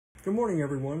Good morning,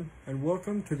 everyone, and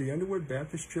welcome to the Underwood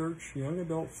Baptist Church Young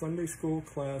Adult Sunday School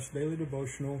Class Daily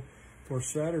Devotional for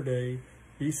Saturday,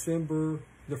 December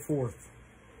the 4th.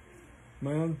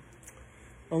 Man,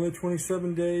 only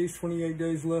 27 days, 28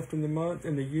 days left in the month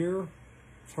and the year.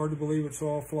 It's hard to believe it's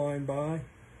all flying by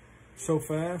so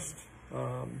fast,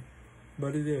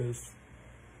 but it is.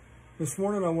 This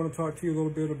morning I want to talk to you a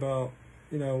little bit about,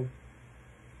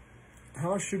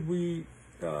 how should we,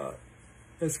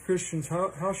 as Christians,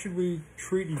 how should we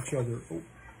treat each other? Oh,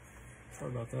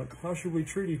 sorry about that. How should we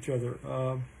treat each other?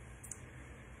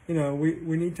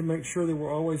 We need to make sure that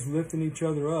we're always lifting each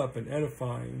other up and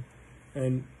edifying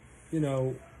and,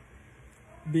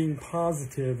 being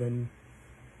positive. And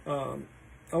I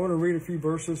want to read a few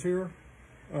verses here.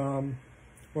 One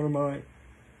of my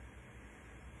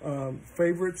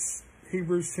favorites,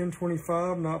 Hebrews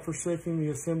 10:25, not forsaking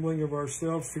the assembling of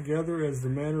ourselves together as the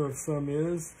manner of some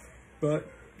is, but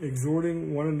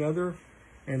exhorting one another,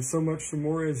 and so much the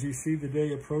more as you see the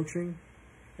day approaching.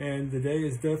 And the day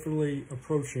is definitely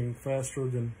approaching faster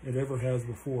than it ever has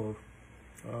before.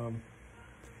 And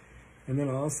then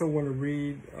I also want to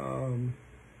read 1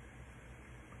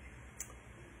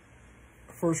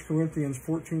 Corinthians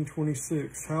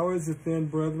 14:26. How is it then,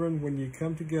 brethren, when ye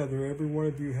come together, every one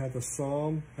of you hath a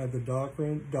psalm, hath a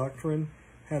doctrine,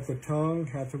 hath a tongue,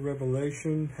 hath a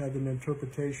revelation, hath an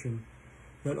interpretation?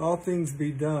 Let all things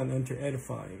be done unto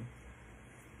edifying.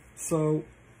 So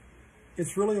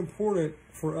it's really important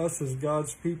for us as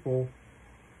God's people,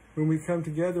 when we come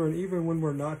together and even when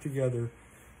we're not together,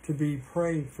 to be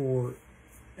praying for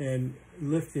and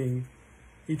lifting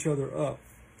each other up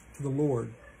to the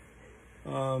Lord.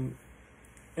 And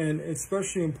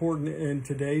especially important in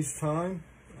today's time,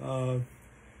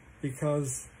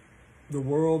 because the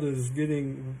world is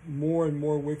getting more and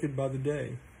more wicked by the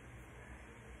day.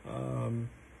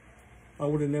 I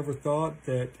would have never thought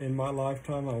that in my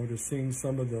lifetime I would have seen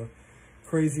some of the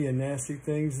crazy and nasty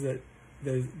things that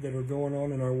are going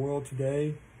on in our world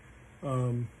today,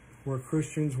 where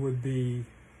Christians would be,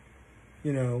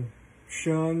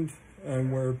 shunned,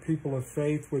 and where people of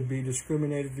faith would be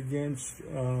discriminated against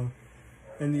in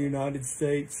the United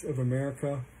States of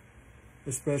America,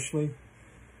 especially.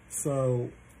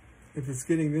 So if it's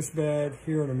getting this bad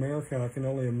here in America, I can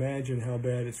only imagine how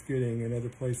bad it's getting in other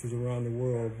places around the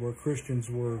world where Christians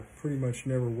were pretty much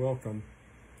never welcome.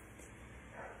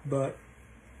 But,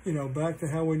 back to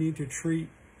how we need to treat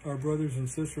our brothers and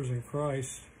sisters in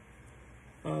Christ.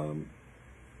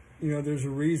 There's a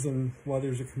reason why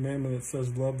there's a commandment that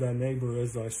says, love thy neighbor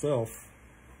as thyself.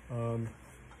 The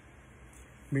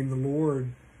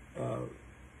Lord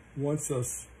wants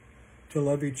us to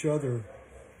love each other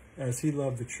as he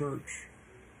loved the church,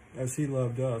 as he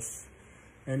loved us,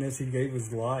 and as he gave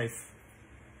his life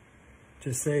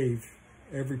to save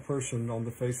every person on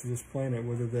the face of this planet,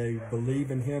 whether they believe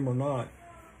in him or not.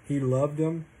 He loved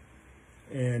them,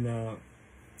 and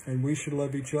we should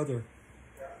love each other.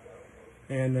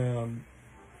 And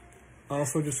I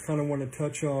also just kind of want to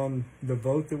touch on the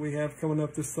vote that we have coming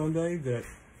up this Sunday that,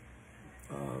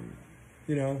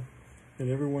 that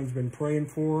everyone's been praying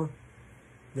for,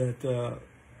 that,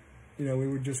 we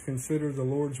would just consider the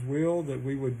Lord's will, that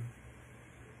we would,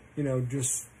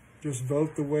 just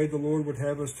vote the way the Lord would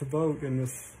have us to vote in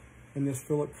this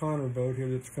Philip Connor vote here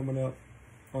that's coming up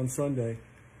on Sunday.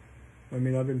 I've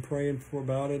been praying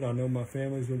about it. I know my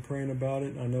family's been praying about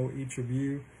it. I know each of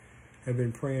you have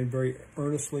been praying very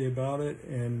earnestly about it.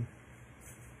 And,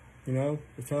 the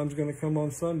time's going to come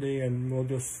on Sunday, and we'll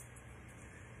just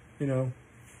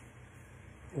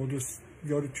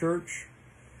go to church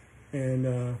and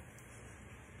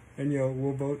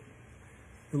we'll vote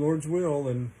the Lord's will,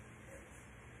 and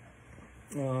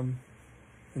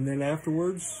then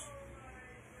afterwards,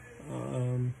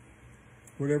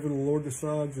 whatever the Lord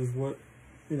decides is what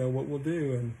we'll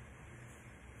do. And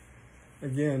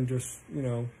again, just,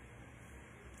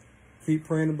 keep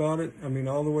praying about it.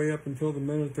 All the way up until the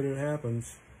minute that it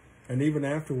happens, and even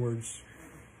afterwards,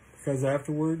 because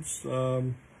afterwards, I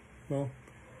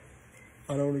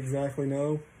don't exactly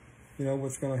know,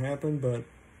 what's going to happen, but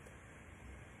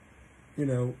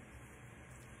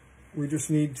we just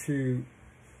need to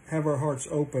have our hearts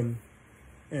open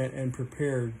and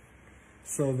prepared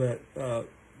so that the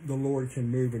Lord can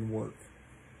move and work.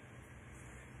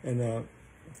 And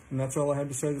that's all I had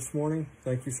to say this morning.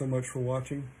 Thank you so much for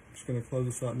watching. I'm just going to close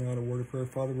this out now in a word of prayer.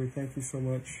 Father, we thank you so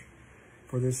much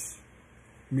for this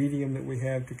medium that we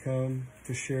have to come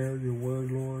to share your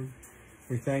word, Lord.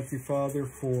 We thank you, Father,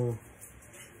 for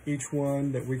each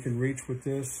one that we can reach with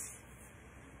this.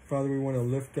 Father, we want to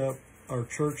lift up our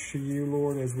church to you,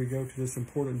 Lord, as we go to this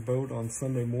important vote on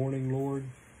Sunday morning, Lord.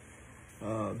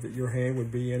 that your hand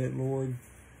would be in it, Lord.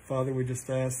 Father, we just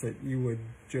ask that you would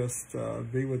just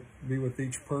be with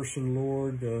each person,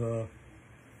 Lord. That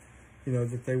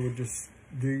they would just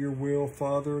do your will,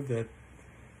 Father. That,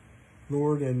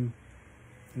 Lord, and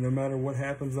no matter what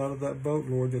happens out of that boat,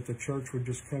 Lord, that the church would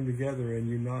just come together and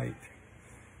unite.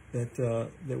 That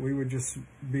we would just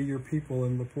be your people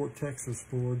in LaPorte, Texas,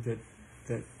 Lord.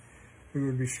 That we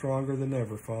would be stronger than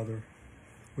ever, Father.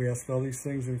 We ask all these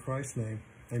things in Christ's name.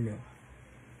 Amen.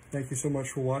 Thank you so much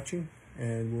for watching,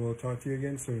 and we'll talk to you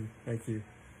again soon. Thank you.